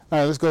All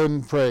right, let's go ahead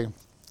and pray.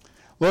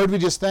 Lord, we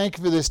just thank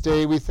you for this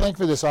day. We thank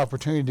you for this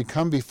opportunity to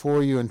come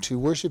before you and to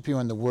worship you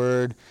in the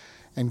Word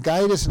and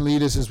guide us and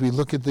lead us as we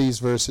look at these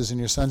verses. In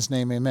your Son's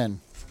name, amen.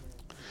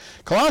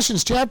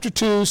 Colossians chapter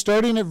 2,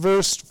 starting at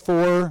verse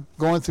 4,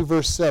 going through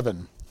verse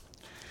 7.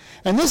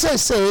 And this I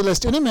say,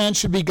 lest any man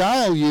should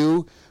beguile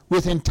you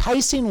with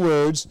enticing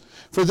words,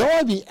 for though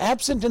I be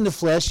absent in the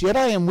flesh, yet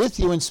I am with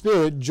you in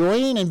spirit,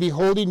 joying and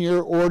beholding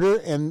your order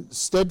and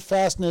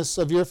steadfastness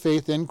of your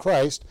faith in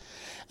Christ.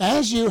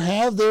 As you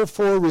have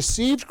therefore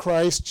received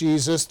Christ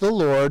Jesus the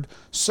Lord,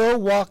 so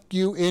walk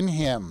you in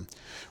him,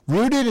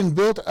 rooted and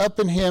built up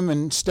in him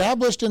and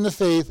established in the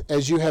faith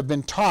as you have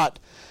been taught,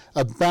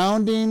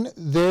 abounding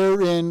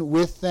therein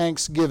with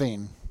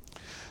thanksgiving.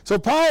 So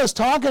Paul is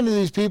talking to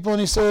these people and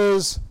he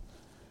says,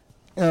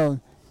 I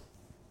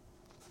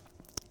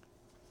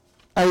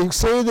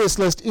say this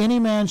lest any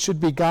man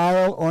should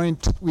beguile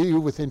you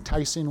with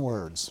enticing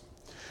words.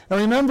 Now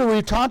remember,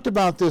 we talked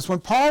about this. When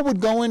Paul would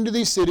go into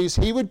these cities,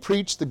 he would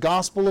preach the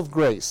gospel of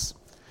grace,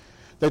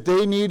 that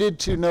they needed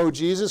to know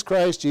Jesus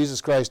Christ. Jesus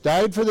Christ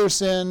died for their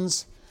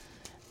sins,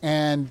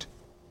 and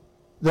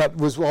that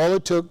was all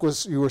it took,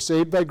 was you were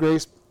saved by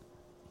grace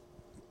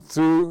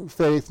through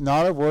faith,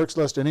 not of works,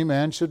 lest any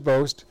man should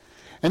boast.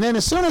 And then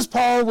as soon as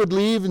Paul would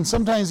leave, and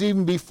sometimes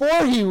even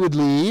before he would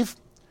leave,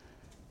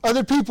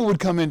 other people would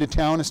come into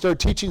town and start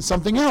teaching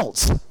something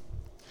else.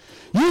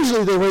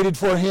 Usually they waited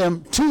for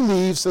him to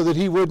leave so that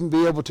he wouldn't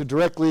be able to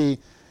directly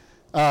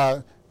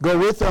go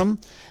with them.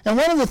 And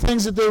one of the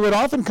things that they would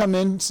often come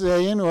in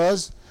saying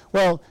was,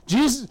 well,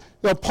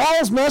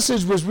 Paul's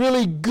message was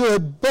really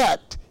good,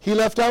 but he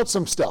left out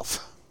some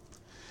stuff.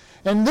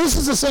 And this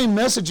is the same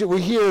message that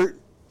we hear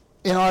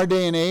in our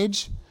day and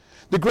age.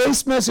 The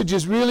grace message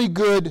is really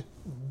good,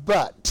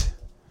 but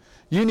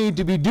you need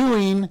to be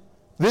doing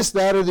this,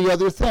 that, or the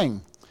other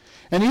thing.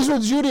 And these were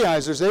the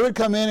Judaizers. They would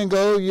come in and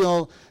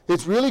go,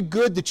 it's really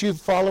good that you're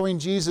following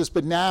Jesus,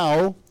 but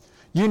now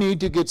you need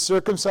to get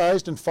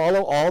circumcised and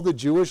follow all the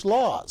Jewish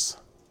laws.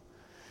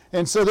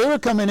 And so they were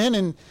coming in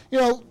and,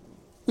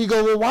 we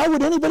go, well, why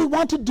would anybody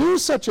want to do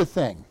such a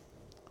thing?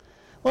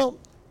 Well,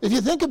 if you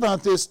think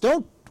about this,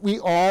 don't we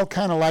all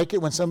kind of like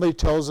it when somebody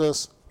tells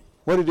us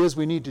what it is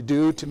we need to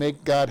do to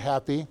make God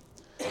happy?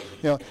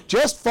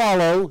 Just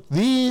follow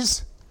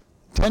these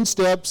 10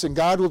 steps and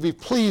God will be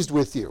pleased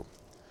with you.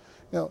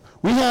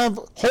 We have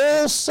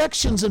whole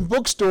sections in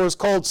bookstores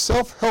called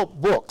self-help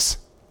books.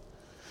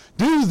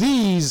 Do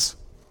these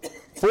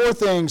 4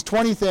 things,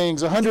 20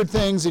 things, 100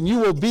 things, and you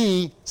will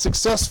be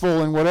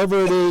successful in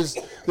whatever it is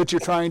that you're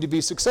trying to be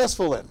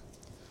successful in.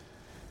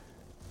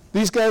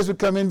 These guys would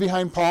come in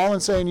behind Paul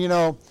and saying,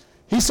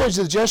 he says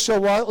the just shall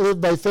live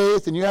by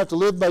faith, and you have to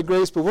live by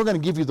grace, but we're going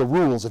to give you the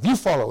rules. If you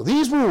follow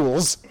these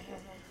rules,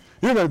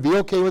 you're going to be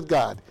okay with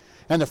God.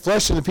 And the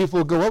flesh and the people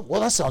will go,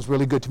 well, that sounds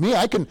really good to me.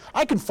 I can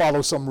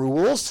follow some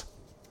rules.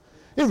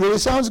 It really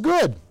sounds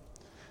good.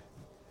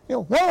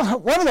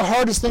 One of the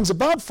hardest things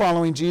about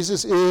following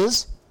Jesus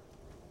is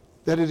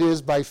that it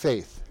is by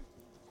faith.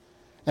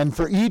 And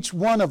for each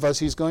one of us,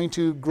 he's going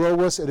to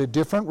grow us at a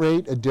different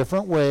rate, a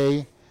different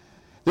way.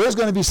 There's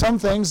going to be some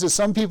things that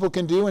some people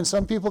can do and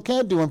some people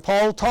can't do. And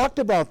Paul talked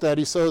about that.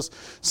 He says,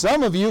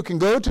 some of you can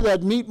go to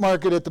that meat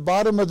market at the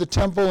bottom of the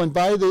temple and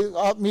buy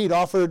the meat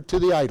offered to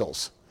the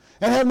idols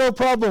and have no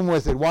problem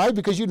with it. Why?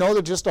 Because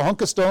they're just a hunk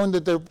of stone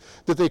that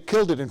they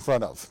killed it in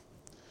front of.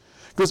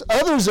 Because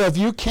others of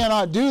you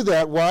cannot do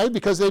that. Why?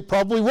 Because they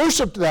probably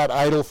worshipped that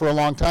idol for a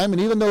long time,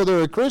 and even though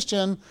they're a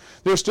Christian,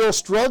 they're still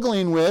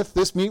struggling with,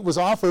 this meat was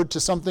offered to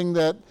something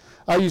that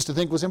I used to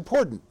think was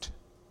important.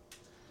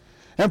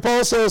 And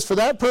Paul says, for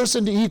that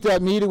person to eat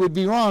that meat, it would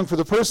be wrong. For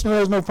the person who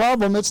has no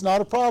problem, it's not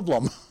a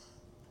problem.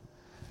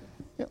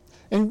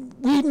 And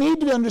we need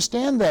to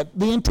understand that.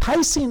 The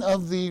enticing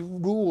of the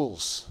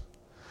rules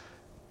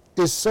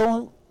is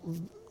so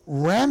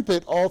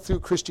rampant all through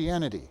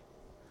Christianity.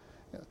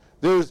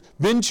 There's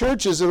been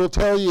churches that will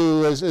tell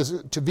you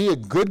as to be a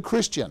good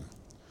Christian.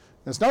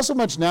 It's not so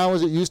much now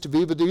as it used to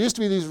be, but there used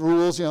to be these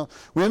rules,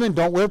 women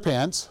don't wear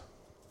pants,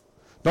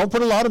 don't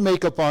put a lot of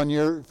makeup on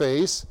your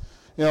face,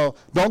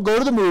 don't go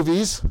to the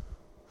movies,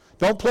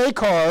 don't play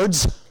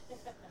cards,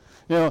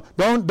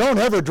 don't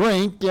ever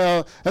drink,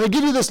 and they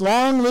give you this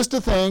long list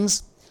of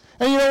things.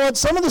 And you know what?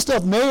 Some of the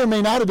stuff may or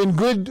may not have been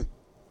good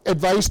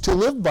advice to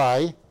live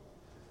by,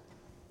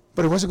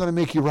 but it wasn't going to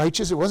make you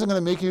righteous. It wasn't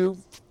going to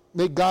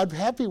make God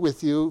happy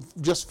with you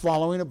just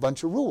following a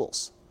bunch of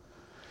rules.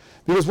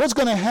 Because what's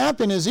going to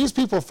happen is these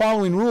people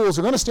following rules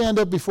are going to stand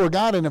up before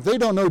God, and if they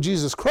don't know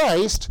Jesus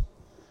Christ,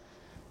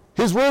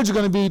 his words are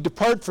going to be,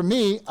 depart from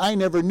me, I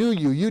never knew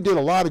you. You did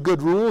a lot of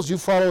good rules.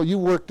 You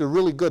worked a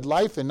really good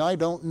life, and I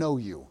don't know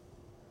you.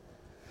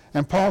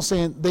 And Paul's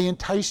saying they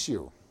entice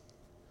you.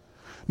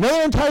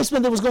 Another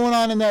enticement that was going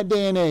on in that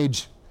day and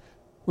age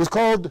was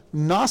called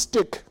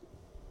Gnostic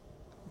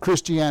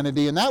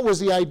Christianity, and that was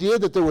the idea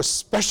that there was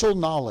special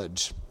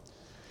knowledge.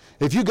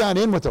 If you got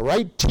in with the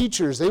right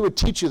teachers, they would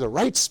teach you the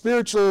right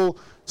spiritual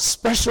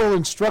special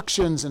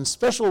instructions and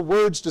special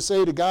words to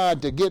say to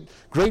God to get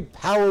great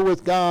power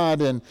with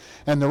God, and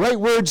the right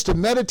words to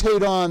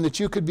meditate on, that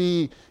you could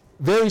be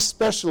very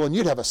special and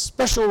you'd have a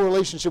special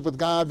relationship with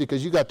God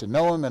because you got to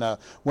know him in a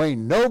way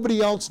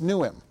nobody else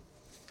knew him.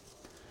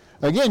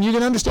 Again, you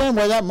can understand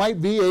why that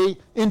might be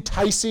a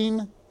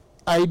enticing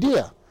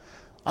idea.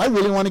 I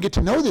really want to get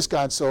to know this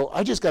God, so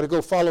I just got to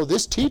go follow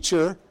this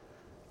teacher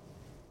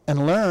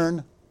and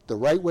learn the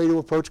right way to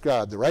approach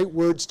God, the right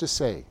words to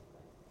say.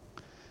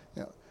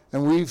 You know,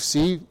 and we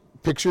see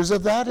pictures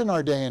of that in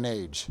our day and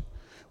age,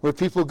 where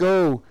people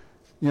go,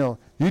 you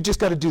just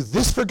got to do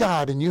this for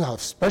God and you have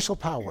special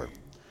power.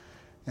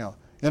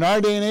 In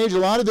our day and age, a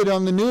lot of it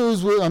on the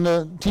news, on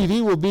the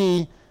TV will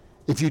be,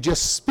 if you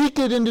just speak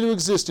it into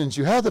existence,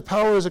 you have the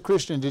power as a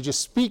Christian to just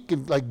speak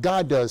like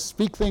God does,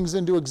 speak things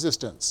into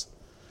existence.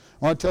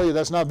 I want to tell you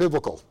that's not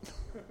biblical.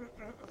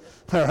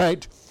 All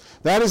right?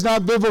 That is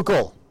not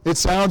biblical. It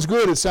sounds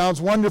good, it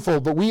sounds wonderful,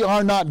 but we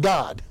are not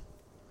God.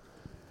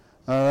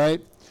 All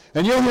right?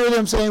 And you'll hear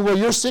them saying, well,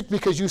 you're sick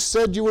because you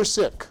said you were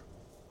sick.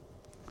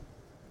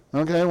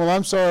 Okay, well,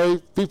 I'm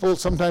sorry. People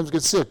sometimes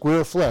get sick.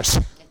 We're flesh.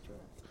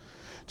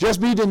 Just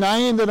be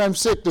denying that I'm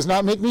sick does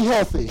not make me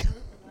healthy.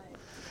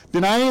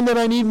 Denying that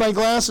I need my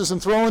glasses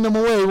and throwing them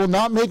away will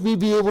not make me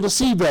be able to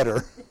see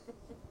better.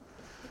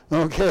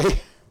 Okay?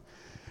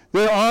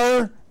 There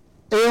are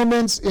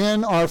ailments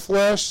in our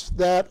flesh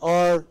that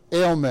are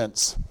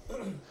ailments.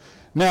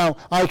 Now,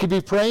 I could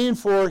be praying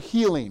for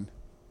healing,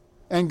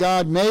 and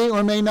God may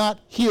or may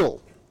not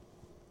heal.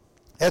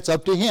 That's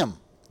up to him.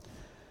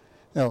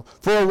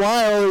 For a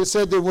while, it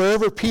said that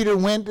wherever Peter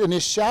went and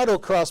his shadow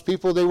crossed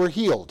people, they were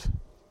healed.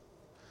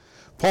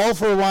 Paul,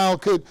 for a while,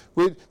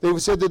 they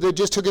said that they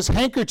just took his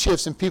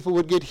handkerchiefs and people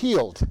would get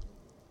healed.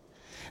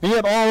 And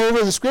yet, all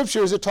over the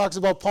scriptures, it talks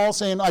about Paul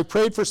saying, I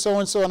prayed for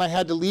so-and-so and I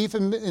had to leave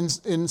him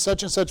in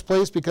such and such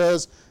place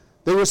because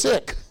they were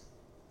sick.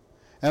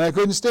 And I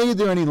couldn't stay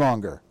there any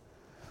longer.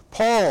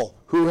 Paul,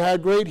 who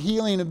had great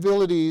healing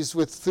abilities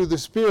through the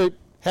Spirit,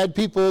 had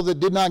people that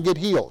did not get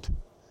healed.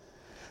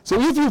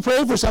 So if you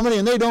pray for somebody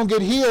and they don't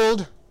get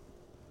healed,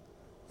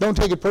 don't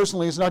take it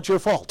personally. It's not your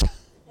fault.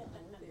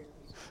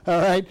 All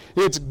right?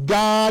 It's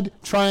God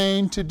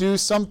trying to do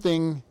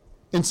something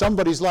in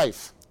somebody's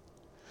life.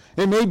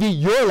 It may be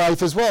your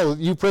life as well.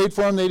 You prayed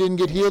for them, they didn't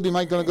get healed. You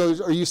might go,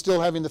 are you still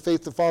having the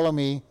faith to follow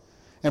me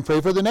and pray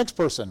for the next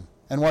person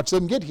and watch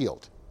them get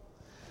healed?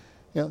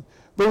 But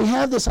we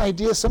have this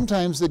idea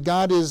sometimes that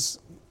God is,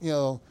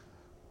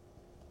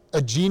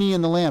 a genie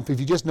in the lamp.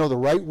 If you just know the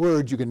right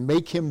words, you can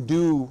make him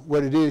do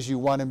what it is you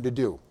want him to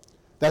do.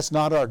 That's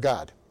not our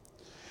God.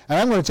 And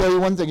I'm going to tell you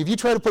one thing. If you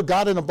try to put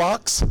God in a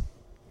box,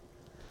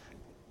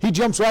 he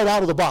jumps right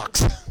out of the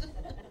box,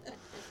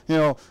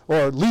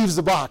 or leaves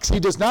the box. He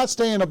does not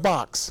stay in a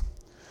box,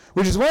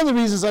 which is one of the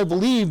reasons I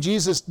believe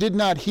Jesus did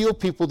not heal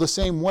people the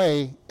same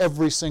way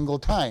every single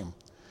time.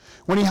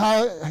 When he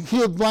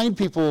healed blind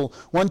people,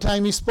 one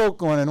time he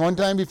spoke one, and one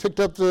time he picked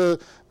up the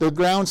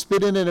ground,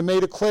 spit in it, and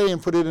made a clay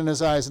and put it in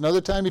his eyes.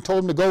 Another time he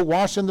told him to go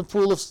wash in the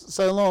pool of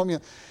Siloam.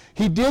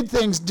 He did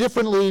things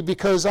differently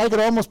because I could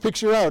almost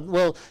picture out,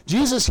 well,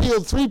 Jesus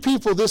healed 3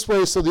 people this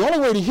way, so the only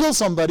way to heal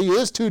somebody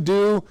is to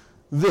do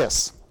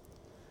this.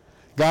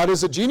 God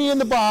is a genie in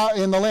the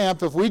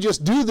lamp. If we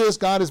just do this,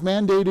 God is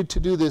mandated to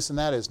do this, and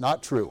that is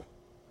not true.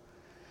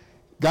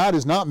 God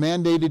is not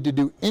mandated to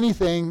do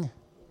anything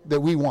that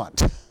we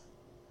want.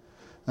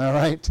 All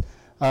right?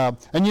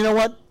 And you know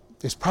what?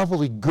 It's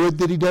probably good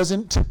that he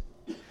doesn't.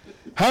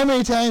 How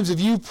many times have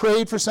you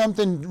prayed for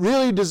something,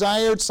 really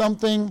desired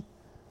something,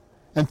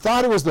 and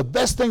thought it was the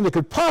best thing that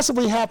could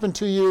possibly happen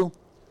to you,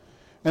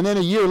 and then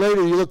a year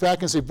later you look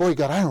back and say, boy,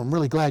 God, I'm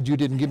really glad you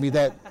didn't give me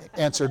that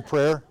answered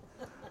prayer.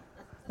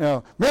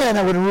 Man,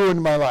 that would have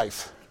ruined my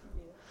life.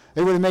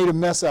 It would have made a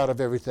mess out of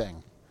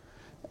everything.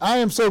 I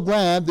am so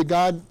glad that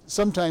God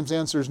sometimes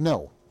answers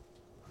no.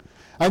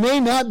 I may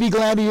not be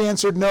glad he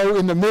answered no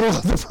in the middle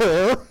of the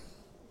prayer,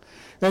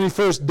 when he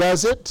first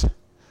does it,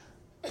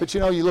 but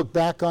you look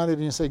back on it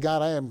and you say,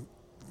 God,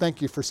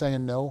 thank you for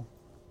saying no.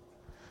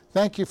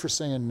 Thank you for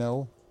saying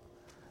no.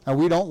 And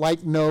we don't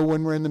like no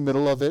when we're in the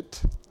middle of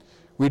it.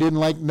 We didn't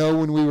like no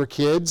when we were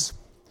kids.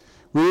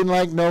 We didn't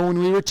like no when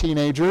we were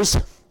teenagers.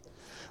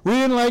 We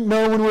didn't like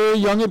no when we were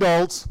young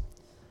adults.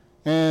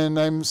 And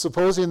I'm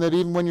supposing that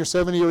even when you're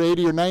 70 or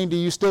 80 or 90,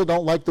 you still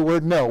don't like the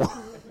word no.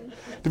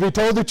 To be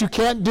told that you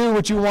can't do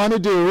what you want to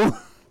do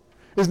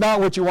is not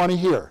what you want to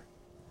hear.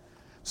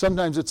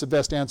 Sometimes it's the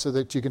best answer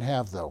that you can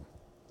have, though.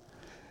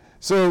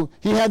 So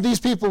he had these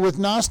people with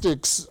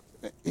Gnostics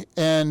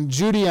and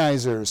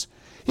Judaizers.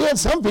 He had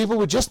some people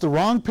with just the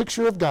wrong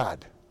picture of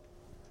God.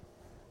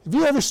 Have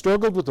you ever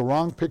struggled with the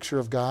wrong picture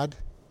of God?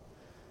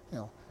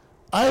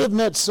 I have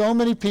met so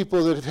many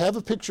people that have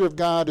a picture of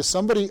God as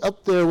somebody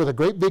up there with a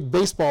great big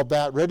baseball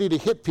bat ready to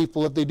hit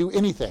people if they do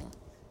anything.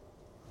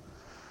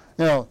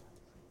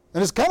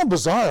 And it's kind of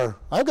bizarre.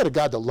 I've got a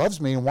God that loves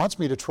me and wants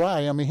me to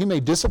try. I mean, he may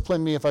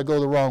discipline me if I go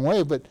the wrong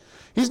way, but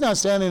he's not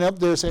standing up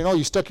there saying, oh,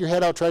 you stuck your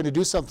head out trying to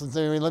do something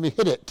there, and let me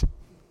hit it.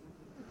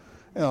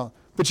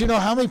 But you know,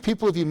 how many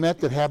people have you met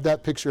that have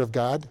that picture of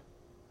God?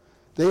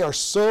 They are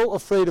so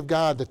afraid of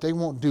God that they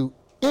won't do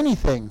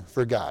anything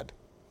for God.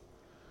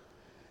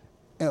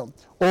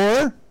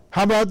 Or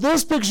how about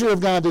this picture of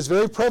God that's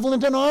very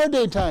prevalent in our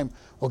daytime?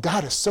 Well,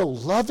 God is so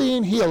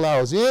loving. He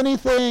allows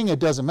anything. It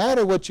doesn't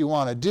matter what you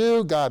want to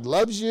do. God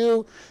loves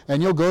you,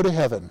 and you'll go to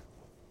heaven.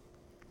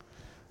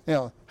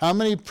 How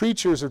many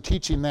preachers are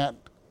teaching that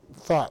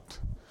thought?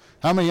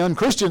 How many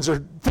unchristians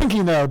are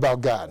thinking that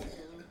about God?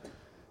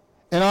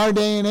 In our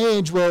day and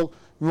age, well,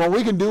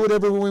 we can do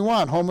whatever we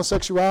want.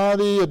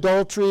 Homosexuality,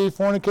 adultery,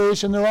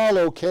 fornication, they're all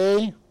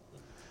okay.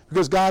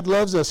 Because God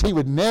loves us. He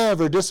would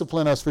never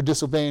discipline us for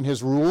disobeying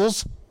his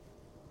rules.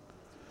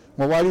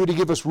 Well, why would he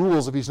give us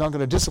rules if he's not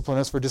going to discipline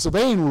us for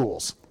disobeying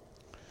rules?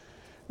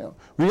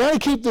 We got to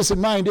keep this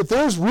in mind. If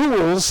there's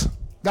rules,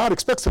 God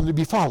expects them to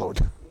be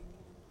followed.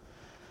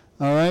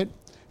 All right?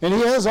 And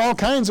he has all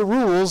kinds of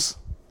rules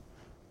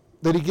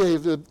that he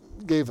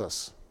gave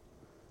us.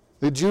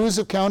 The Jews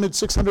have counted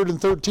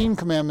 613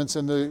 commandments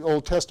in the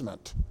Old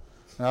Testament.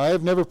 Now, I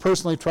have never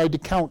personally tried to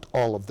count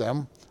all of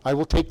them. I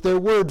will take their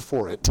word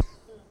for it.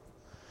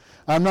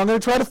 I'm not going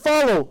to try to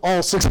follow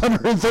all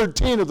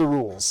 613 of the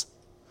rules.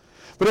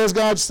 But as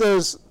God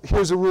says,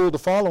 here's a rule to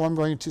follow, I'm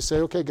going to say,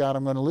 okay, God,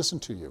 I'm going to listen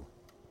to you.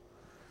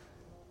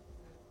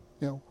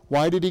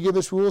 Why did he give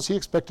us rules? He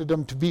expected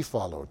them to be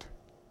followed.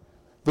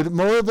 But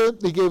more of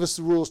it, he gave us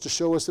the rules to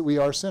show us that we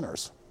are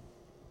sinners.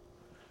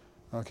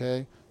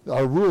 Okay?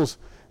 Our rules.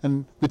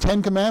 And the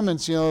Ten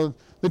Commandments, the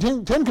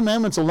Ten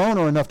Commandments alone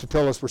are enough to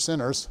tell us we're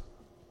sinners.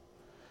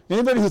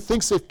 Anybody who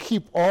thinks they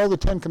keep all the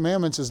Ten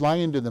Commandments is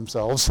lying to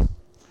themselves,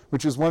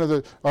 which is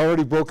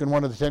already broken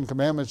one of the Ten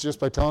Commandments just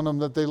by telling them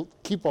that they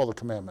keep all the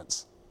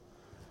commandments.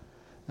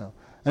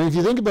 And if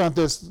you think about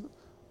this,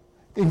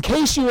 in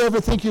case you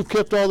ever think you've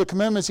kept all the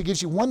commandments, he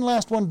gives you one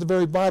last one at the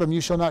very bottom: you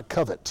shall not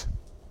covet.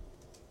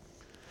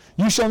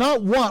 You shall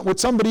not want what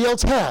somebody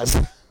else has.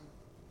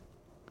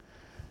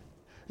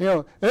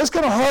 And it's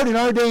kind of hard in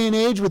our day and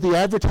age with the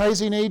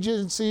advertising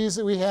agencies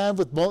that we have,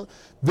 with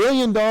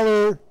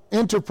billion-dollar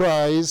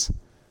enterprise,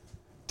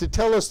 to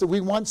tell us that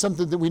we want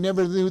something that we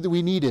never knew that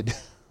we needed.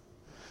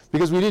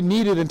 Because we didn't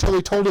need it until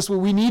they told us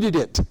we needed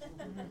it.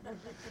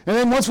 And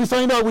then once we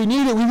find out we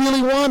need it, we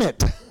really want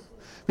it.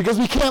 Because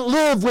we can't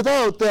live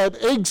without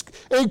that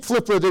egg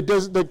flipper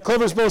that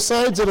covers both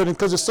sides of it,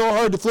 because it's so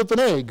hard to flip an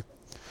egg.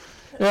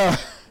 I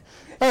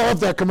love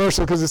that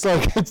commercial because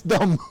it's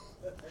dumb.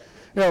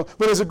 But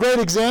it's a great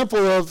example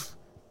of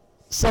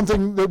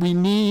something that we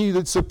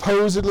need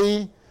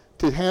supposedly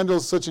to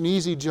handle such an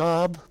easy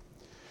job.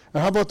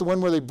 And how about the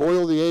one where they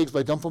boil the eggs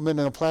by dumping them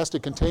in a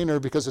plastic container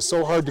because it's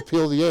so hard to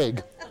peel the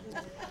egg?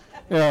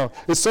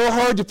 It's so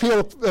hard to peel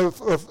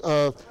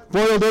a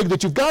boiled egg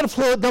that you've got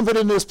to dump it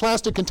in this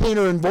plastic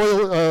container and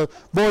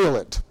boil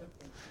it.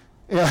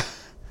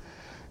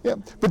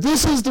 But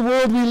this is the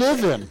world we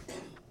live in.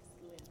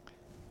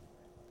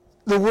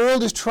 The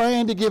world is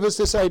trying to give us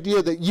this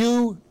idea that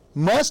you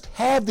must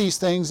have these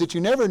things that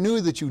you never knew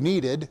that you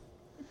needed.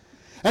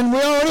 And we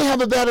already have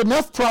a bad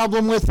enough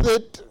problem with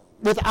it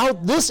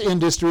without this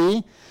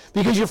industry,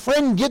 because your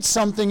friend gets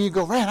something, you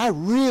go, man, I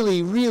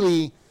really,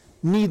 really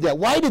need that.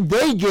 Why did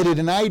they get it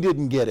and I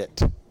didn't get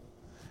it?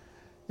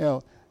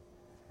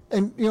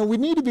 We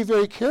need to be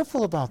very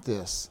careful about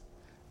this.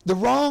 The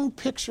wrong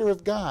picture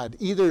of God,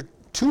 either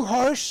too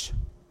harsh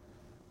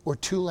or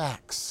too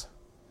lax.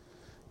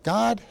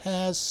 God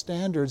has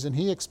standards, and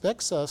he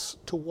expects us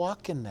to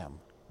walk in them.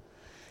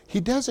 He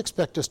does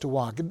expect us to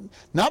walk,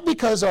 not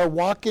because our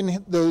walk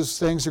in those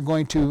things are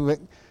going to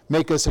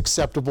make us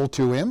acceptable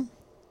to him,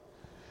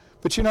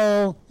 but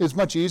it's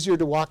much easier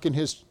to walk in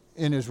his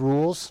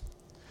rules.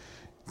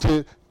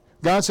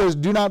 God says,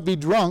 do not be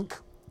drunk.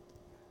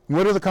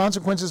 What are the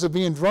consequences of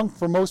being drunk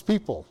for most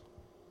people?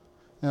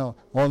 Well,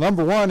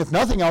 number one, if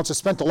nothing else, they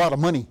spent a lot of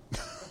money.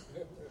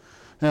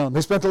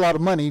 They spent a lot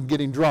of money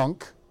getting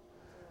drunk.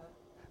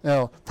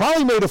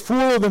 Probably made a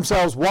fool of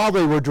themselves while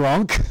they were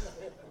drunk.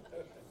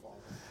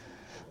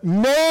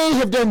 May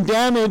have done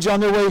damage on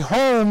their way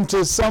home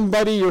to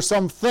somebody or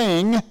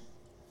something,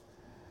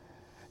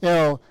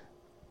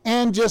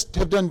 and just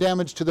have done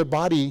damage to their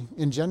body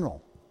in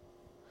general.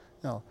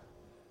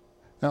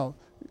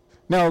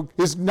 Now,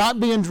 is not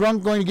being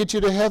drunk going to get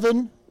you to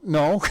heaven?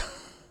 No.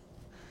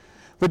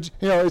 But,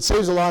 it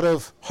saves a lot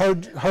of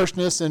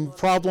harshness and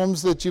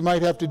problems that you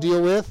might have to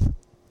deal with.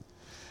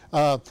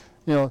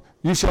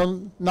 You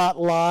shall not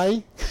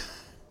lie.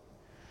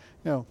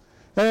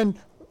 And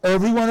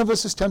every one of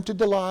us is tempted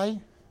to lie.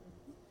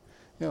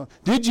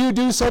 Did you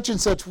do such and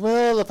such?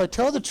 Well, if I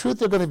tell the truth,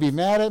 they're going to be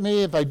mad at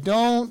me. If I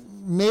don't,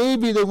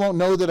 maybe they won't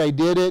know that I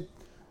did it.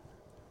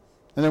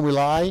 And then we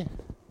lie.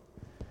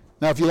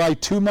 Now, if you lie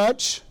too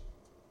much,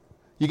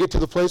 you get to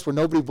the place where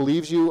nobody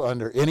believes you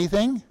under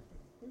anything.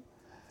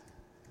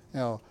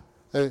 You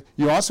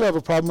also have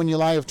a problem when you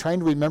lie of trying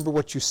to remember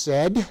what you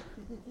said.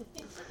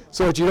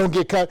 so that you don't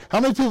get caught. How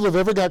many people have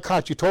ever got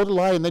caught? You told a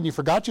lie and then you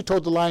forgot you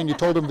told the lie and you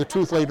told them the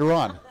truth later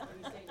on.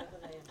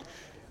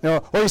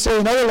 Or you say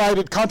another lie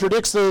that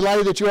contradicts the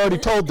lie that you already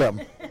told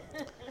them.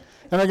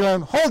 And they're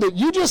going, hold it,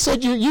 you just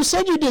said you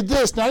said you did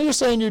this, now you're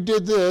saying you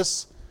did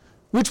this.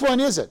 Which one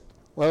is it?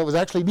 Well, it was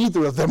actually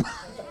neither of them.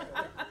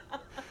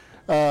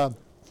 And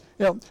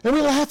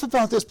we laugh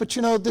about this, but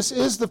this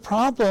is the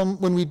problem.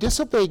 When we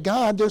disobey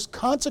God, there's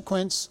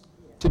consequence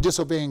to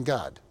disobeying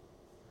God.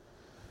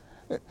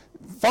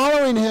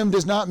 Following him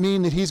does not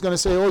mean that he's going to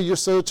say, oh, you're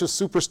such a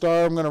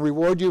superstar, I'm going to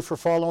reward you for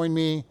following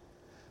me.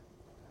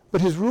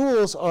 But his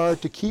rules are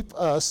to keep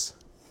us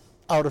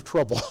out of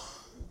trouble.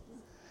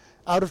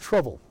 Out of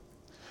trouble.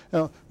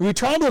 We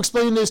try to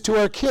explain this to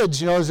our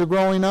kids, as they're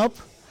growing up.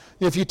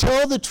 If you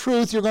tell the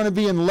truth, you're going to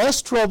be in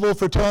less trouble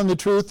for telling the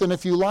truth than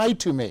if you lie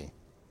to me.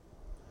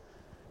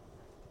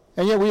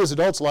 And yet we as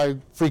adults lie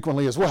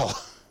frequently as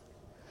well.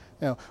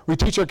 We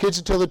teach our kids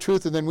to tell the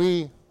truth, and then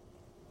we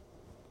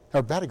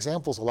are bad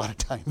examples a lot of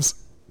times.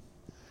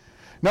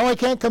 No, I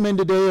can't come in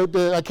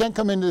today. I can't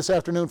come in this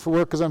afternoon for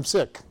work because I'm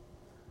sick.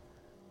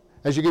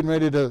 As you're getting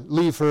ready to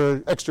leave for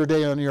an extra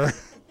day on your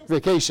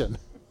vacation.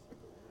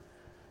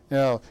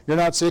 You're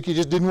not sick, you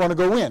just didn't want to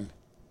go in.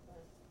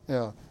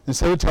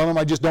 Instead of telling them,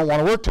 I just don't want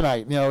to work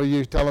tonight,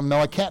 you tell them, no,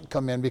 I can't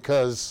come in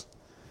because,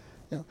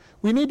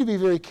 we need to be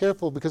very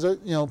careful because,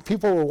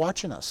 people are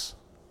watching us.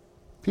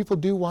 People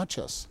do watch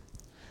us.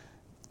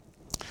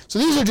 So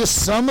these are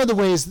just some of the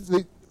ways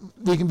that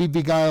we can be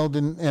beguiled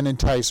and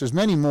enticed. There's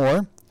many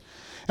more.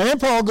 And then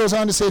Paul goes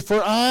on to say, For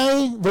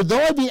though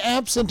I be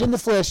absent in the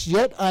flesh,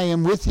 yet I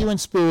am with you in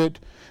spirit,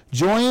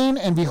 joying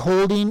and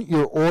beholding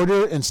your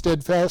order and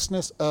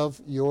steadfastness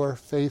of your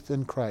faith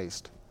in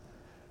Christ.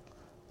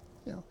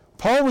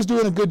 Paul was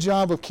doing a good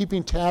job of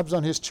keeping tabs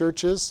on his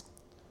churches.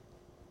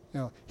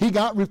 He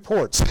got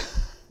reports.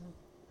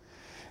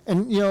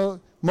 And,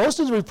 most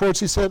of the reports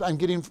he said, I'm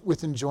getting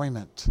with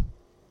enjoyment.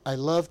 I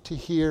love to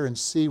hear and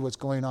see what's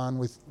going on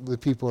with the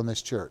people in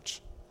this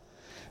church.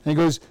 And he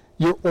goes,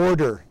 your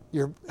order,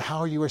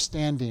 how you are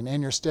standing,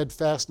 and your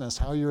steadfastness,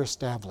 how you're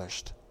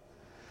established.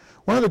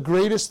 One of the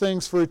greatest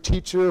things for a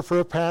teacher, for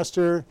a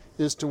pastor,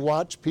 is to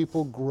watch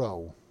people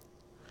grow.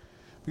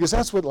 Because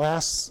that's what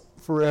lasts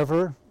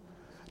forever.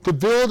 To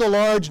build a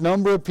large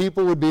number of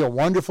people would be a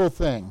wonderful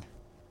thing.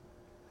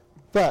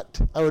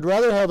 But I would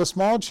rather have a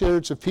small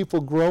church of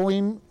people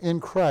growing in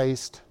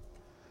Christ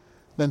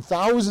than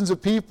thousands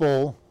of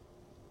people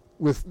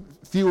with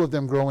few of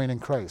them growing in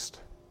Christ.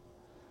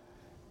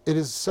 It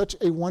is such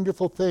a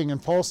wonderful thing.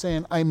 And Paul's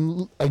saying,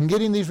 I'm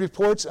getting these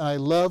reports, and I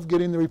love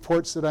getting the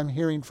reports that I'm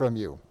hearing from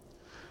you.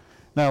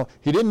 Now,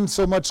 he didn't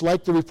so much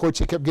like the reports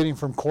he kept getting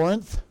from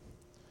Corinth.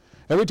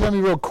 Every time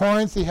he wrote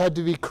Corinth, he had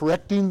to be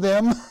correcting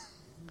them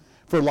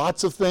for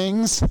lots of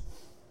things.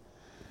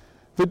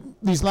 But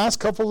these last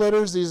couple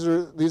letters, these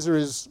are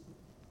his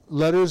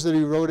letters that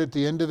he wrote at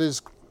the end of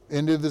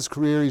his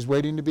career. He's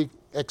waiting to be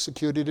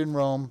executed in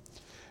Rome.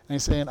 And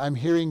he's saying, I'm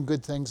hearing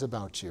good things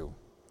about you.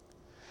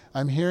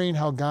 I'm hearing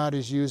how God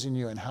is using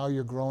you and how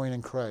you're growing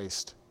in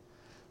Christ.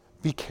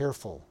 Be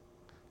careful.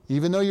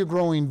 Even though you're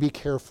growing, be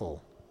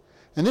careful.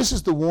 And this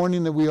is the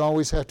warning that we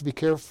always have to be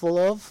careful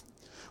of.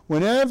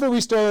 Whenever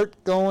we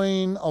start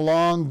going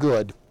along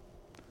good,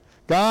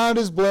 God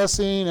is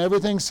blessing,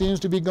 everything seems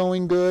to be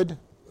going good,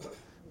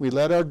 we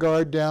let our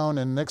guard down,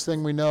 and next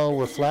thing we know,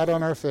 we're flat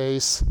on our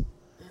face,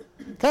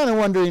 kind of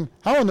wondering,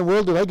 how in the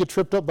world did I get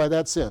tripped up by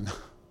that sin?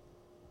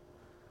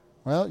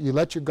 Well, you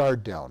let your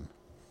guard down.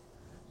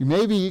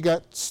 Maybe you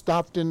got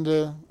stopped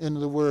into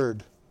the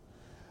Word.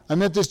 I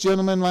met this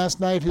gentleman last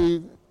night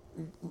who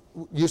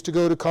used to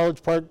go to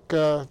College Park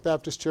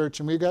Baptist Church,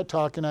 and we got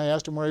talking. I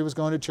asked him where he was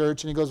going to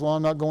church, and he goes, well,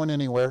 I'm not going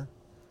anywhere.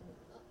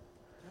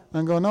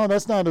 I'm going, no,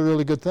 that's not a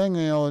really good thing.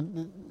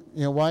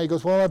 Why? He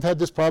goes, well, I've had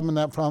this problem and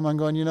that problem. I'm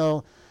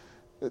going,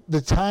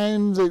 the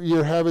time that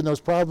you're having those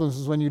problems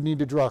is when you need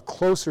to draw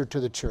closer to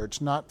the church,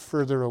 not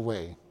further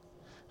away.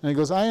 And he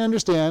goes, I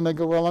understand. I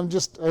go, well,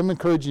 I'm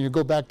encouraging you to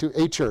go back to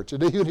a church.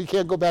 And you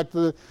can't go back to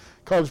the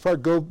College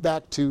Park, go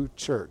back to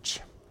church.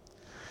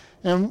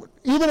 And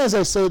even as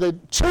I say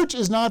that, church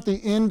is not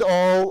the end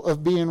all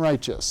of being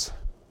righteous.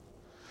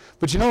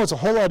 But it's a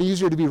whole lot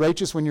easier to be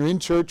righteous when you're in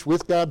church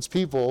with God's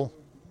people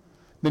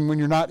than when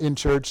you're not in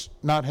church,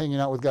 not hanging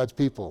out with God's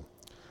people.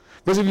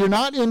 Because if you're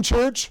not in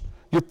church,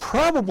 you're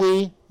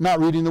probably not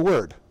reading the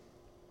Word.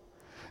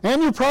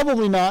 And you're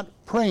probably not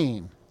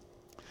praying.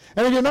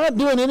 And if you're not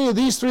doing any of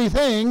these three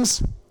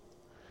things,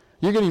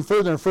 you're getting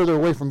further and further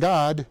away from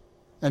God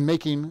and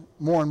making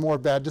more and more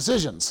bad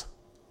decisions.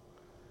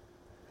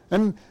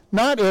 And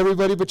not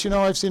everybody, but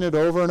I've seen it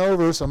over and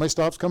over. Somebody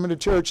stops coming to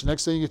church.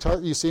 Next thing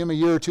you see them a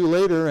year or two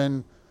later,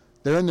 and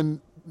they're in the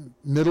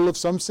middle of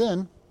some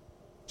sin,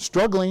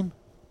 struggling.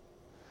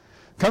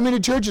 Coming to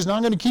church is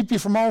not going to keep you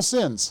from all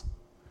sins.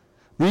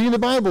 Reading the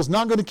Bible is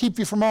not going to keep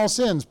you from all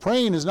sins.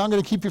 Praying is not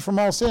going to keep you from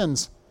all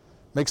sins.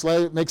 Makes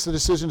the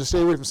decision to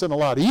stay away from sin a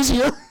lot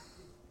easier.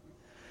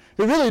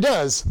 It really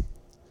does.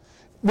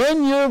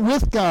 When you're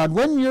with God,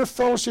 when you're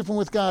fellowshipping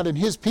with God and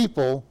His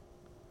people,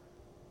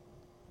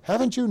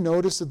 Haven't you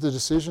noticed that the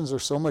decisions are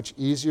so much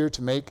easier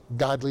to make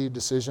godly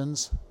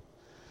decisions?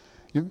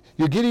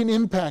 You're getting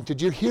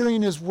impacted. You're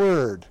hearing His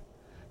Word.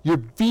 You're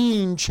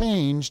being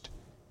changed,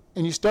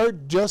 and you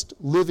start just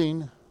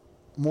living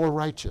more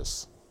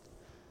righteous.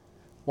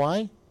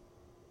 Why?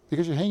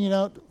 Because you're hanging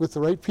out with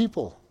the right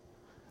people.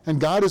 And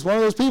God is one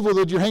of those people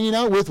that you're hanging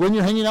out with when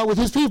you're hanging out with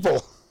His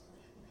people.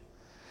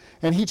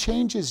 And He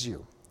changes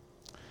you.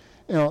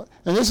 And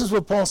this is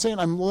what Paul's saying.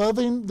 I'm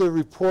loving the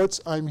reports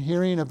I'm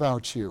hearing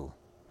about you.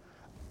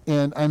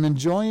 And I'm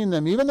enjoying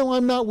them. Even though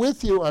I'm not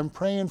with you, I'm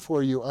praying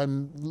for you.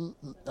 I'm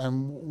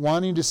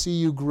wanting to see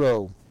you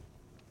grow.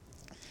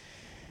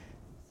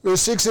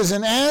 Verse 6 says,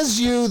 and as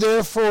you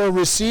therefore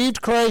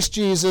received Christ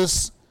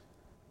Jesus,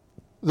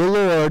 the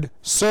Lord,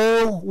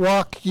 so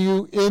walk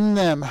you in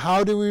them.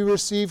 How do we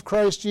receive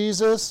Christ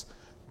Jesus?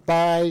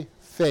 By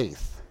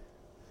faith.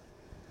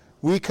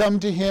 We come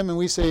to Him and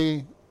we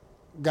say,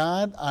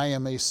 God, I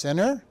am a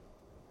sinner.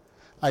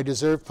 I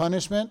deserve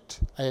punishment.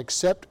 I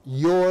accept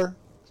your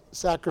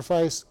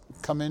sacrifice.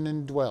 Come in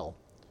and dwell.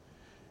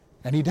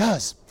 And He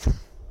does.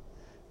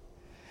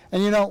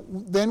 And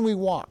then we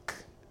walk.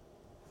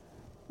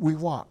 We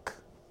walk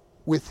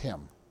with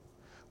Him.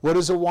 What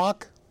is a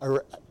walk?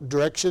 Our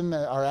direction,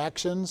 our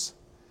actions.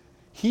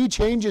 He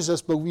changes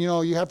us, but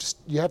you have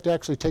to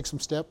actually take some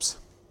steps.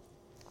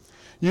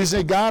 You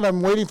say, God, I'm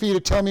waiting for you to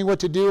tell me what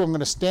to do. I'm going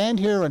to stand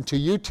here until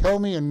you tell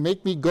me and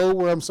make me go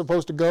where I'm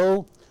supposed to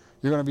go.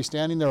 You're going to be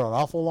standing there an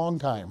awful long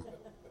time.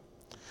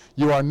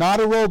 You are not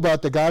a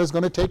robot that God is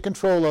going to take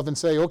control of and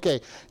say,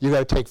 okay, you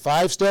got to take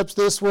 5 steps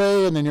this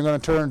way, and then you're going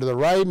to turn to the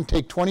right and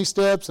take 20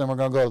 steps, and we're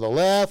going to go to the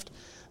left.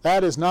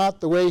 That is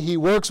not the way He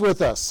works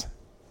with us.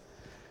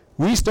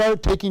 We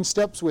start taking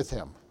steps with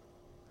Him.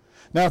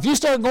 Now, if you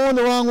start going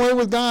the wrong way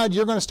with God,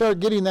 you're going to start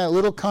getting that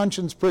little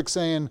conscience prick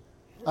saying,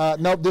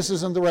 nope, this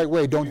isn't the right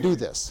way. Don't do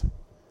this.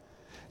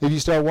 If you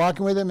start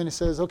walking with Him and He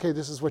says, okay,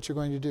 this is what you're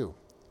going to do.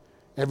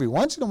 Every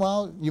once in a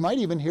while, you might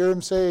even hear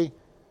Him say,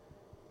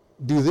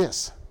 do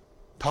this.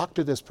 Talk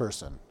to this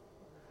person.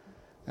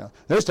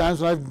 There's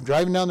times when I'm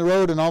driving down the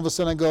road and all of a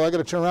sudden I go, I got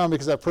to turn around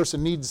because that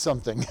person needs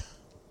something.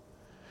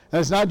 And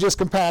it's not just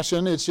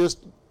compassion, it's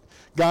just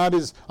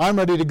I'm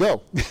ready to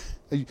go.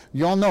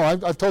 You all know,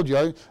 I've told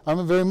you,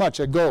 I'm very much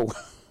a go.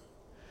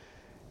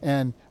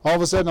 And all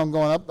of a sudden I'm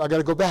going up, I got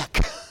to go back.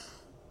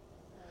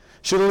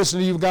 Should have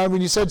listened to you, God,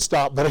 when you said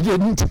stop, but I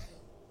didn't.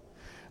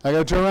 I got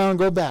to turn around and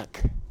go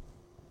back.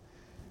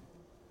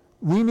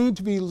 We need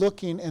to be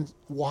looking and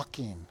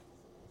walking.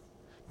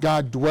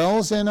 God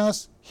dwells in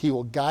us. He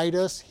will guide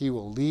us. He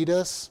will lead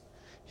us.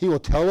 He will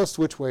tell us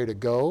which way to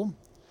go.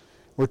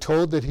 We're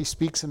told that He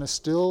speaks in a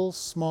still,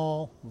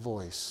 small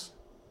voice.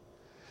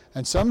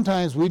 And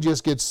sometimes we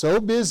just get so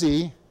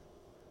busy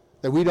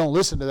that we don't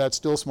listen to that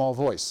still, small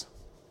voice.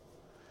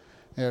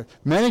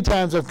 Many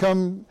times I've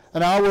come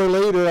an hour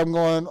later, I'm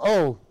going,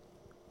 oh,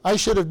 I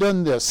should have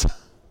done this. A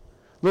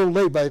little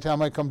late by the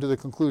time I come to the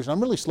conclusion.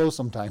 I'm really slow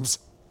sometimes.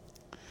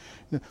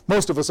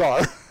 Most of us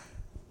are.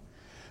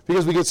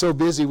 Because we get so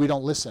busy, we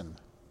don't listen.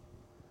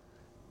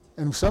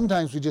 And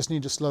sometimes we just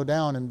need to slow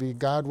down and be,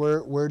 God,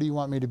 where do you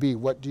want me to be?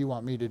 What do you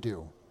want me to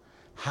do?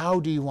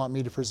 How do you want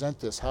me to present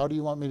this? How do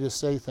you want me to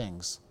say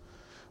things?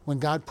 When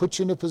God puts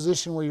you in a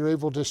position where you're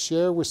able to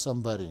share with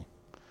somebody.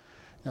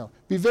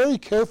 Be very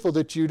careful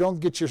that you don't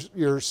get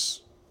your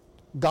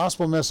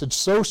gospel message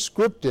so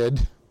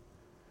scripted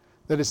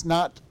that it's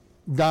not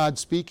God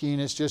speaking,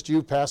 it's just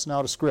you passing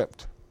out a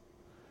script.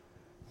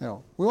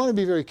 We want to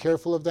be very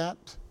careful of that.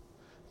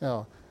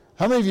 How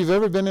many of you have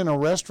ever been in a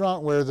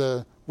restaurant where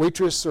the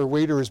waitress or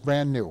waiter is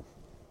brand new?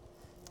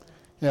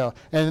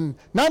 And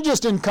not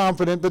just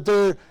incompetent, but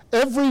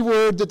every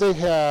word that they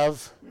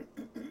have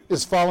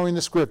is following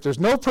the script. There's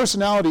no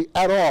personality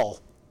at all.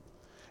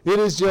 It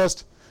is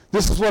just,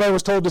 this is what I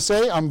was told to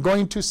say, I'm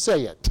going to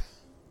say it.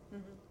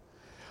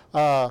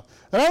 And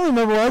I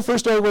remember when I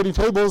first started waiting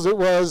tables, it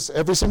was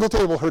every single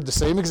table heard the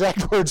same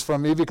exact words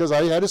from me because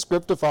I had a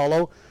script to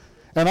follow,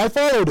 and I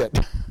followed it.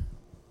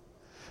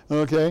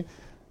 Okay?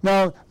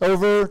 Now,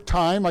 over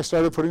time, I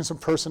started putting some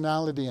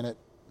personality in it.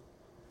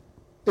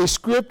 A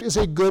script is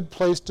a good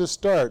place to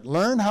start.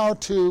 Learn how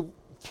to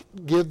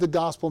give the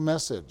gospel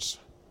message.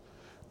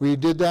 We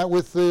did that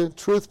with the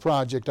Truth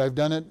Project. I've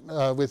done it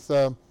with,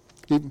 The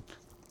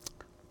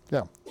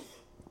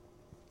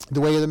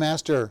Way of the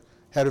Master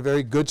had a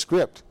very good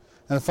script.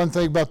 And the fun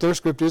thing about their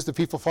script is the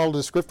people followed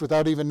the script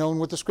without even knowing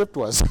what the script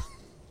was.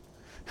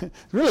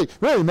 Really,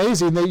 really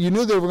amazing. You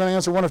knew they were going to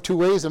answer one of two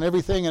ways and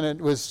everything, and it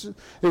was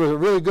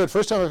really good.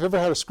 First time I've ever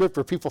had a script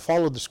where people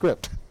followed the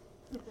script.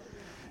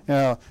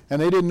 And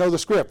they didn't know the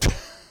script.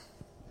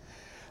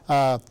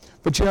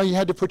 But you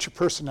had to put your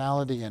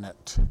personality in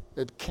it.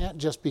 It can't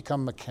just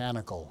become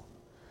mechanical.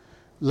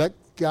 Let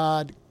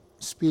God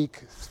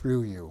speak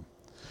through you.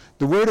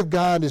 The Word of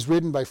God is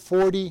written by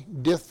 40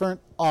 different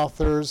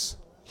authors,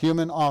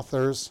 human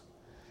authors,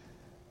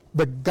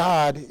 but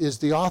God is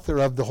the author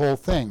of the whole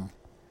thing.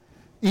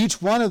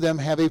 Each one of them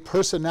have a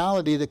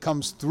personality that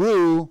comes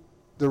through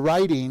the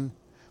writing,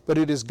 but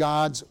it is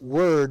God's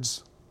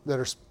words that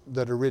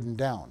are written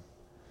down.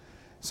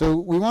 So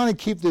we want to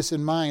keep this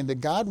in mind, that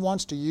God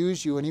wants to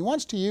use you, and he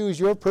wants to use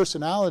your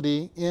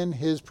personality in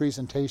his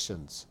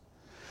presentations.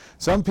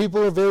 Some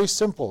people are very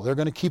simple. They're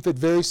going to keep it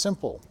very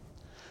simple.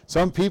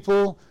 Some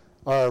people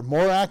are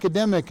more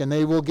academic, and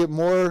they will get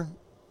more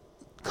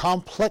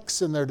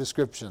complex in their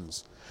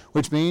descriptions,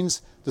 which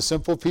means the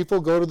simple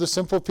people go to the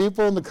simple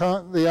people, and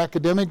the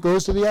academic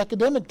goes to the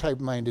academic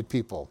type-minded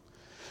people.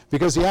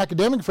 Because the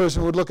academic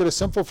person would look at a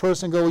simple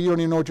person and go, well, you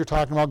don't even know what you're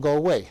talking about, go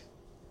away.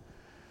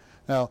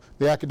 Now,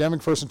 the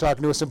academic person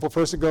talking to a simple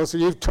person goes, so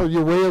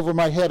you're way over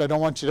my head, I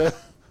don't want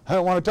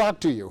to talk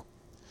to you.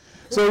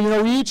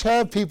 So, we each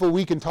have people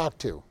we can talk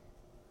to,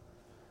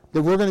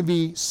 that we're going to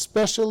be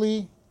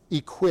specially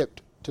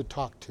equipped to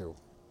talk to.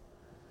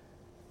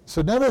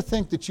 So never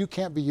think that you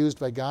can't be used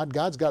by God.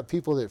 God's got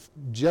people that are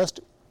just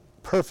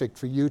perfect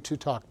for you to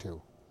talk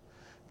to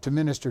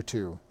minister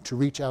to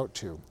reach out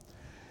to.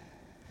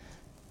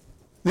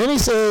 Then he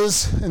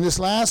says, in this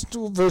last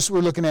verse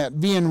we're looking at,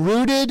 being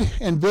rooted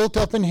and built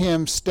up in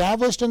him,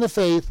 established in the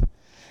faith,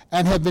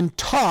 and have been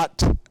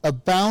taught,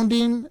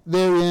 abounding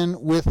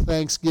therein with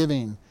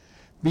thanksgiving.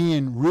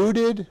 Being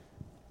rooted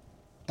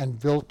and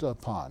built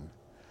upon.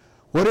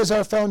 What is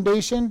our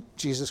foundation?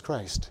 Jesus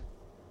Christ,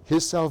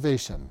 his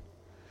salvation.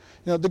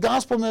 The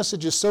gospel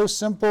message is so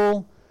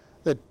simple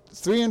that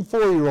 3- and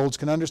 4-year-olds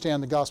can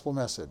understand the gospel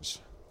message.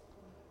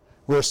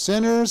 We're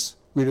sinners.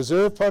 We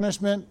deserve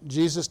punishment.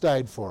 Jesus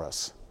died for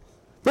us.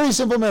 Pretty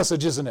simple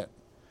message, isn't it?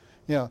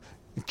 A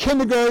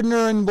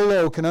kindergartner and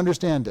below can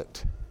understand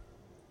it.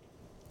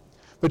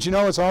 But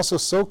it's also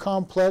so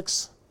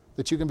complex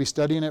that you can be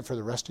studying it for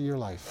the rest of your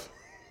life.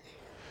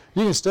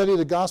 You can study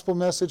the gospel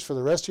message for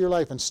the rest of your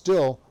life and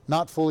still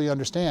not fully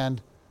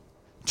understand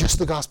just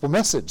the gospel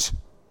message.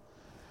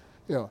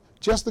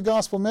 Just the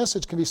gospel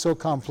message can be so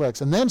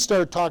complex. And then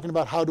start talking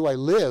about, how do I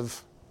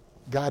live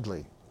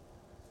godly?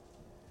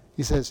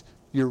 He says,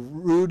 you're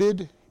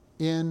rooted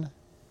in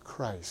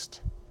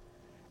Christ.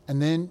 And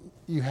then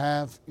you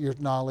have your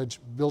knowledge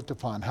built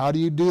upon. How do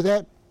you do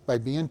that? By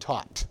being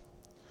taught.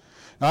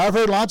 Now, I've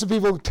heard lots of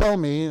people tell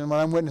me, and when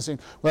I'm witnessing,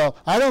 well,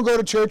 I don't go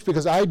to church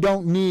because I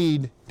don't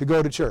need to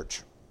go to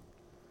church.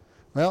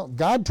 Well,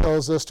 God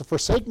tells us to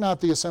forsake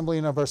not the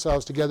assembling of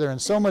ourselves together, and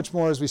so much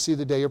more as we see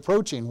the day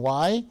approaching.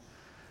 Why?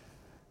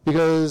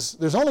 Because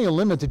there's only a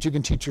limit that you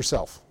can teach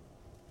yourself.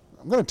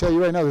 I'm going to tell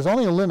you right now, there's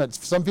only a limit.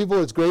 For some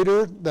people, it's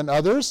greater than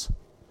others.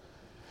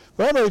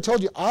 But I've already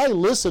told you, I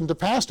listen to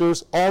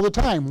pastors all the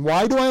time.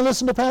 Why do I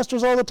listen to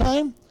pastors all the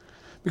time?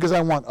 Because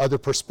I want other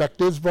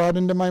perspectives brought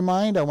into my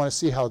mind. I want to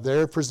see how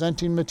they're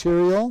presenting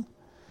material.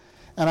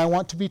 And I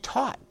want to be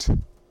taught.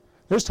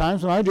 There's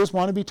times when I just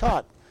want to be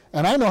taught.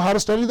 And I know how to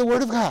study the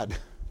Word of God.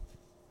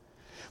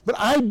 But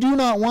I do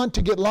not want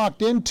to get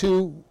locked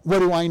into, what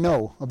do I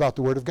know about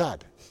the Word of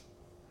God?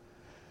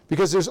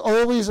 Because there's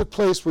always a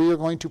place where you're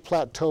going to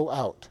plateau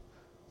out.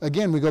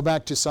 Again, we go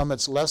back to some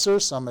it's lesser,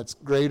 some it's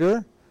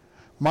greater.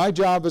 My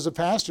job as a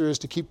pastor is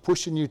to keep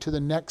pushing you to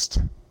the next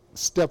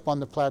step on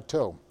the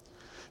plateau.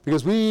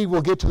 Because we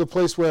will get to the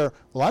place where,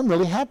 well, I'm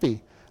really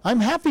happy.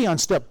 I'm happy on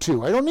step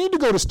 2. I don't need to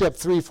go to step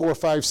 3, 4,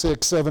 5,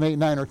 6, 7, 8,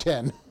 9, or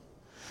 10.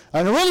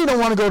 I really don't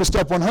want to go to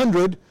step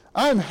 100.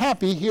 I'm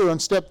happy here on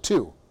step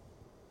 2.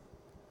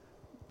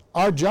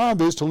 Our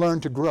job is to learn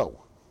to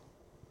grow.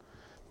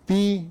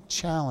 Be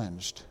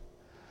challenged.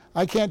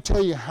 I can't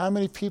tell you how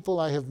many people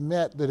I have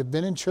met that have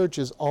been in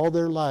churches all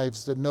their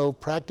lives that know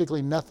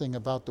practically nothing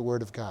about the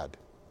Word of God.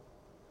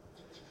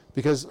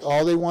 Because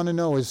all they want to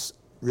know is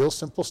real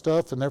simple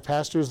stuff, and their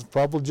pastors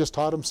probably just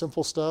taught them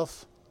simple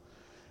stuff.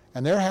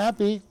 And they're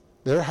happy.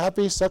 They're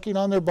happy sucking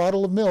on their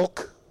bottle of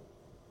milk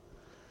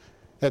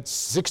at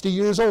 60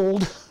 years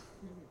old,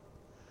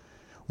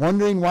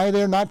 wondering why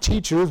they're not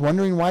teachers,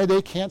 wondering why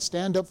they can't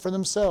stand up for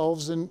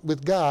themselves and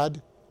with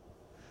God,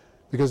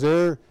 because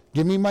they're,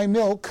 give me my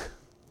milk.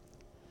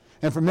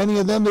 And for many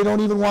of them, they don't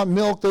even want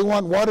milk. They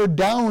want watered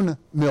down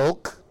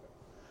milk.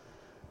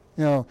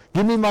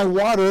 Give me my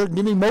water.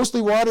 Give me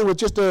mostly water with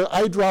just an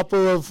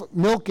eyedropper of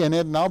milk in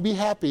it, and I'll be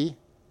happy.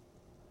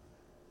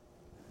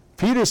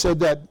 Peter said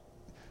that,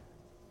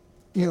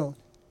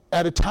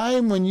 at a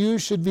time when you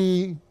should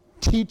be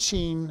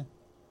teaching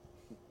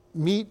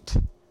meat,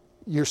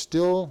 you're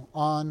still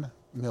on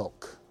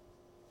milk.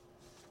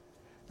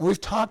 And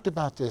we've talked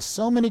about this.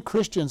 So many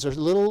Christians are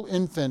little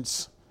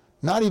infants,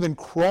 not even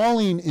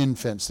crawling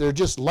infants. They're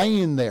just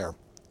laying there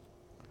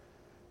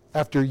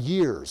after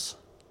years.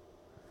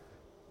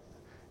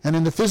 And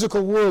in the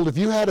physical world, if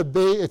you had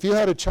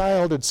a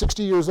child at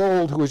 60 years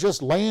old who was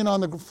just laying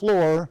on the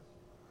floor,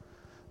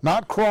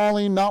 not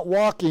crawling, not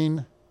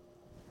walking,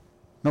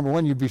 number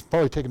one, you'd be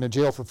probably taken to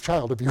jail for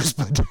child abuse,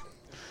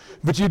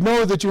 but you'd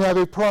know that you have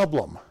a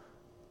problem.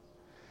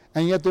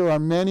 And yet there are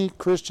many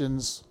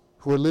Christians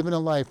who are living a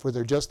life where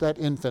they're just that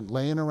infant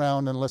laying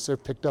around unless they're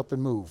picked up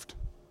and moved.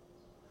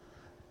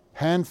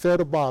 Hand-fed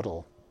a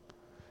bottle.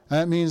 And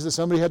that means that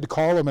somebody had to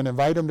call them and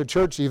invite them to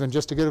church even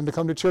just to get them to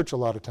come to church a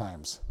lot of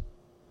times.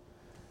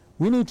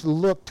 We need to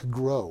look to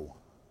grow.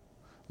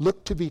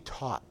 Look to be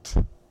taught.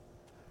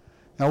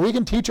 Now we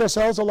can teach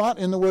ourselves a lot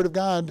in the Word of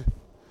God,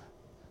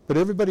 But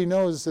everybody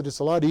knows that it's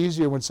a lot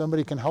easier when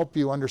somebody can help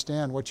you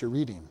understand what you're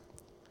reading.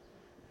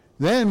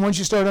 Then, once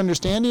you start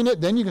understanding it,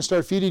 then you can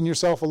start feeding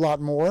yourself a lot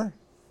more.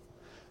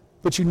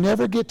 But you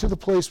never get to the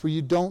place where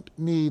you don't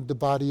need the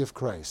body of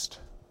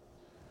Christ.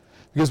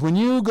 Because when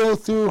you go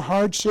through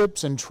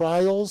hardships and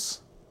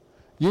trials,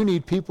 you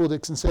need people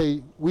that can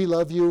say, we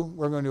love you,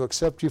 we're going to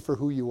accept you for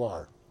who you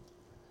are.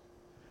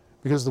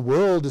 Because the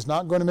world is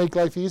not going to make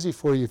life easy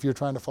for you if you're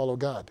trying to follow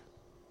God.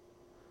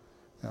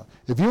 Now,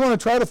 if you want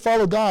to try to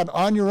follow God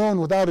on your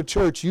own without a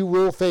church, you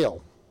will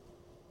fail.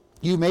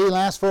 You may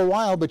last for a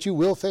while, but you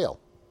will fail.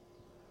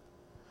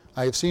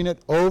 I have seen it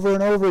over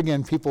and over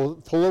again. People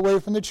pull away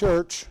from the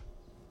church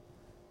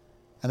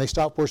and they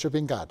stop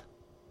worshiping God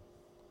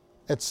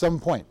at some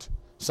point.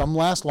 Some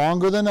last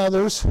longer than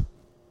others.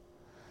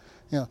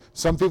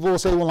 Some people will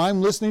say, well,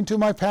 I'm listening to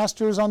my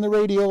pastors on the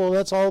radio. Well,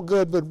 that's all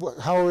good, but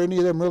how are any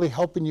of them really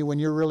helping you when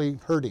you're really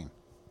hurting?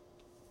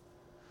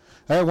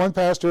 I had one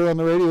pastor on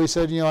the radio, he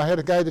said, I had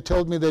a guy that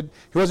told me that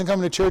he wasn't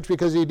coming to church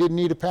because he didn't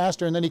need a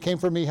pastor, and then he came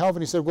for me help,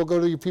 and he said, well, go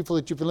to your people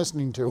that you've been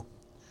listening to.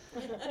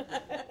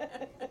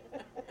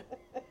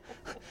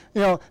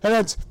 And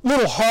that's a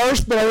little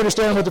harsh, but I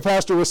understand what the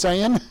pastor was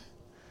saying.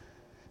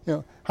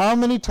 How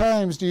many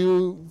times do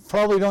you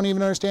probably don't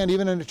even understand,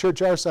 even in a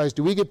church our size,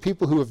 do we get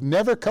people who have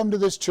never come to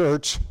this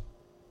church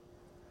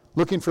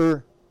looking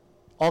for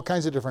all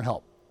kinds of different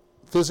help?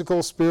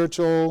 Physical,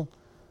 spiritual,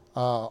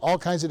 all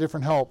kinds of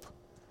different help.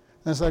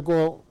 And it's like,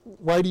 well,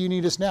 why do you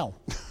need us now?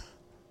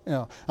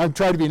 I've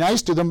tried to be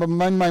nice to them, but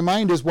my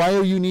mind is, why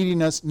are you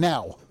needing us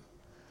now?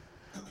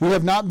 We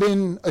have not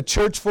been a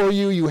church for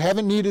you. You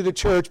haven't needed a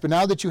church, but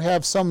now that you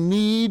have some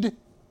need,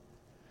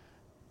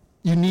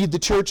 you need the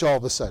church all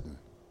of a sudden.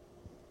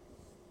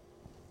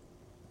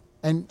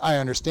 And I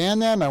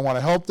understand that, and I want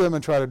to help them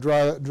and try to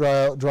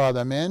draw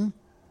them in.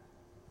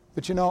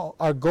 But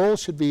our goal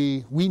should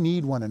be, we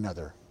need one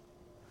another.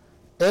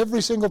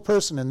 Every single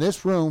person in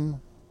this room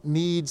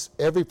needs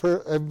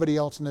everybody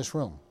else in this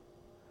room.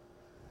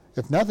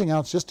 If nothing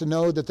else, just to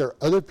know that there are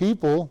other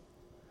people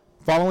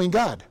following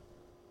God.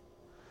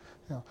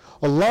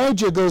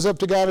 Elijah goes up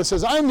to God and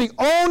says, I'm the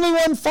only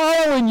one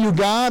following you,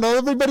 God.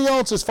 Everybody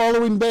else is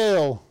following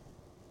Baal.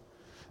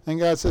 And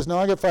God says, no,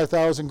 I got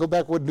 5,000. Go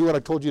back and do what I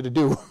told you to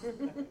do.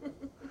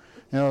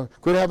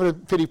 Quit having a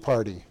pity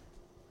party.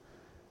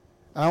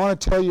 And I want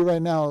to tell you right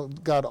now,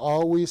 God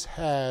always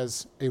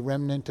has a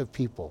remnant of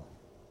people.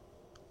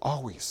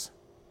 Always.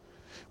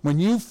 When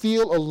you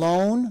feel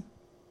alone,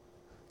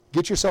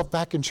 get yourself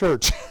back in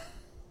church.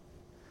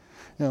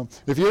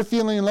 If you're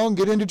feeling alone,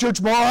 get into church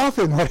more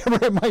often,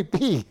 whatever it might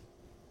be.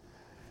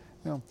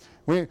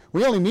 We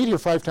only meet here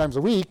 5 times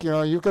a week.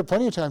 You've got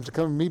plenty of times to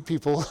come and meet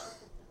people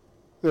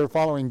that are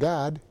following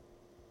God.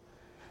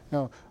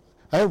 I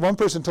had one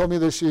person told me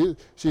that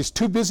she's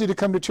too busy to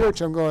come to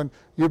church. I'm going,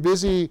 you're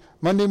busy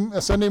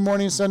Sunday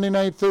morning, Sunday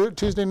night,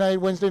 Tuesday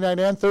night, Wednesday night,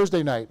 and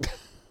Thursday night.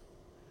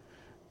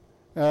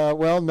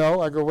 Well,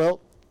 no. I go,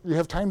 well, you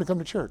have time to come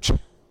to church.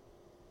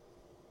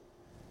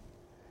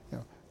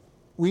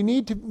 We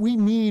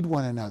need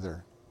one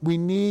another. We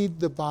need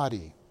the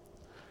body.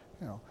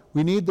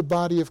 We need the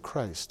body of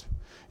Christ.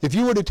 If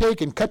you were to take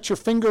and cut your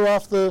finger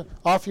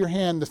off your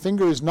hand, the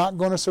finger is not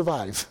going to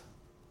survive.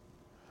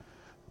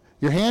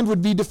 Your hand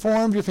would be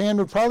deformed, your hand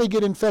would probably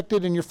get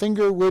infected, and your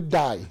finger would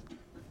die.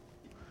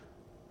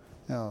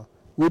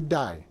 Would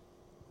die.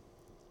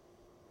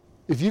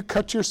 If you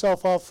cut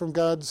yourself off from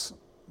God's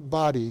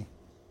body,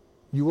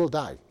 you will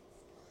die.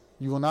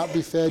 You will not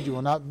be fed, you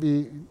will not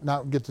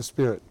get the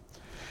Spirit.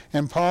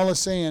 And Paul is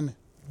saying,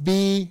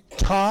 be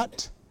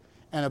taught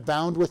and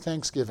abound with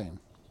thanksgiving.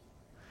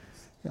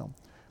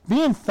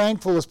 Being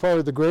thankful is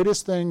probably the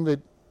greatest thing that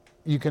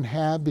you can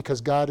have because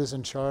God is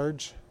in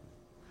charge.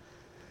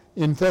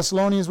 In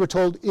Thessalonians, we're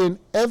told, in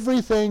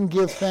everything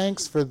give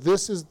thanks, for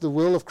this is the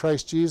will of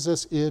Christ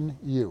Jesus in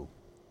you.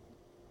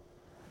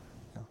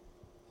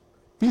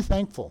 Be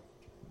thankful.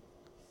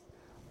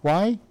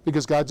 Why?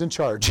 Because God's in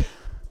charge.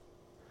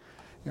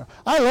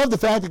 I love the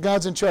fact that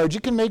God's in charge.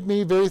 It can make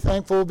me very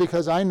thankful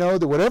because I know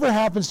that whatever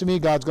happens to me,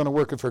 God's going to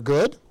work it for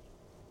good,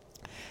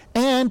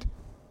 and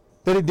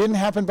that it didn't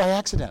happen by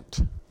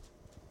accident.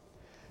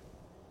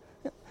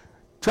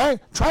 Try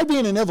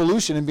being in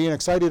evolution and being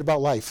excited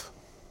about life.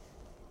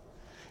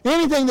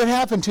 Anything that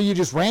happened to you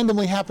just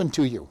randomly happened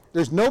to you.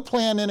 There's no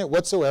plan in it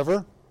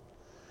whatsoever.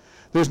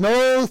 There's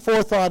no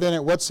forethought in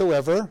it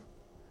whatsoever.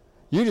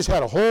 You just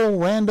had a whole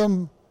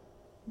random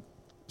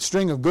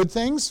string of good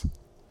things,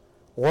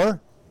 or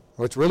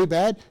what's really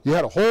bad, you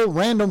had a whole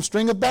random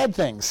string of bad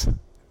things.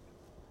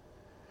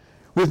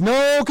 With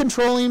no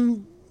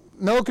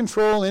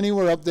control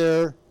anywhere up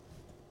there,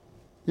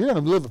 you're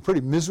going to live a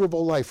pretty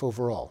miserable life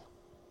overall.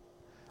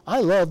 I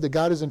love that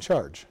God is in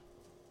charge.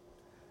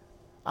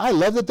 I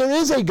love that there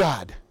is a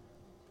God.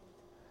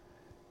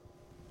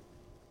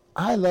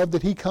 I love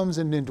that He comes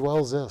and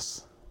indwells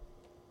us,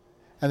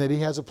 and that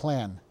He has a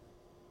plan.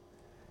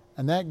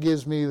 And that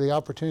gives me the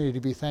opportunity to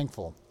be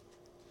thankful.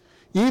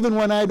 Even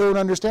when I don't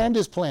understand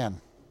His plan,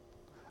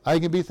 I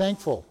can be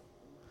thankful.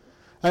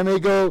 I may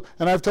go,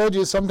 and I've told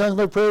you, sometimes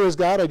my prayer is,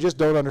 God, I just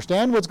don't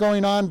understand what's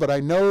going on, but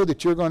I know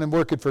that you're going to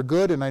work it for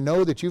good, and I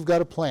know that you've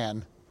got a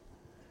plan.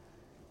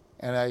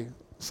 And I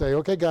say,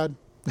 okay, God,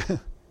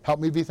 help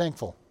me be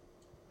thankful.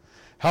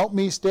 Help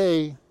me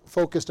stay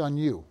focused on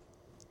you.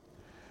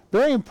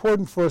 Very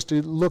important for us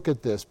to look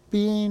at this,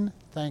 being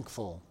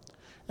thankful.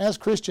 As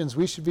Christians,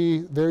 we should be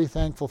very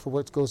thankful for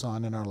what goes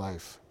on in our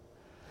life.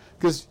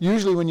 Because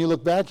usually when you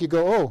look back, you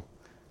go,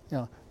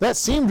 oh, that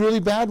seemed really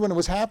bad when it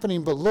was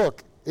happening, but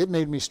look, it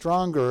made me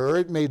stronger, or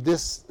it made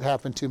this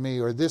happen to me,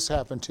 or this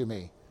happen to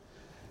me.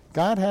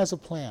 God has a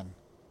plan.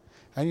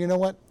 And you know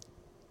what?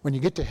 When you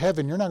get to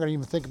heaven, you're not going to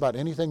even think about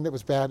anything that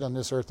was bad on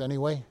this earth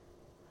anyway.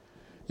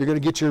 You're going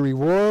to get your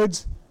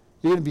rewards.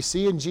 You're going to be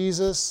seeing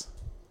Jesus,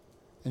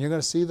 and you're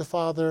going to see the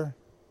Father,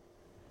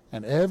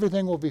 and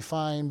everything will be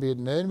fine.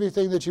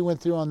 Everything that you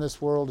went through on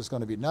this world is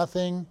going to be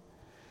nothing,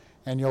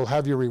 and you'll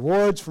have your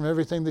rewards from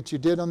everything that you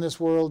did on this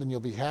world, and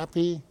you'll be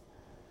happy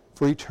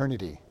for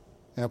eternity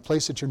in a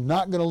place that you're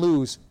not going to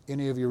lose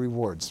any of your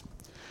rewards.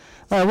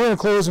 All right, we're going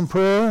to close in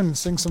prayer and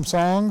sing some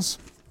songs.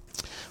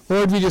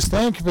 Lord, we just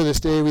thank you for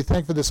this day. We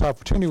thank you for this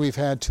opportunity we've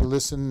had to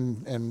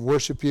listen and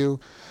worship you.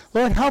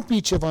 Lord, help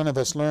each one of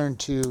us learn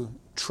to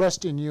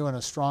trust in you in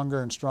a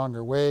stronger and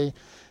stronger way.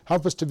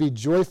 Help us to be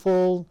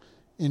joyful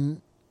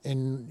in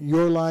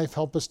your life.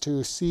 Help us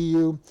to see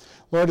you.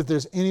 Lord, if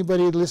there's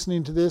anybody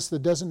listening to this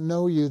that doesn't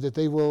know you, that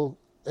they will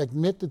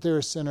admit that they're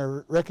a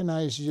sinner,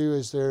 recognize you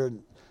as their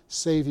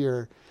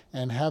Savior,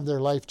 and have their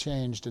life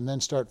changed, and then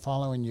start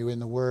following you in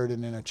the Word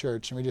and in a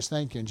church. And we just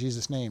thank you in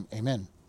Jesus' name. Amen.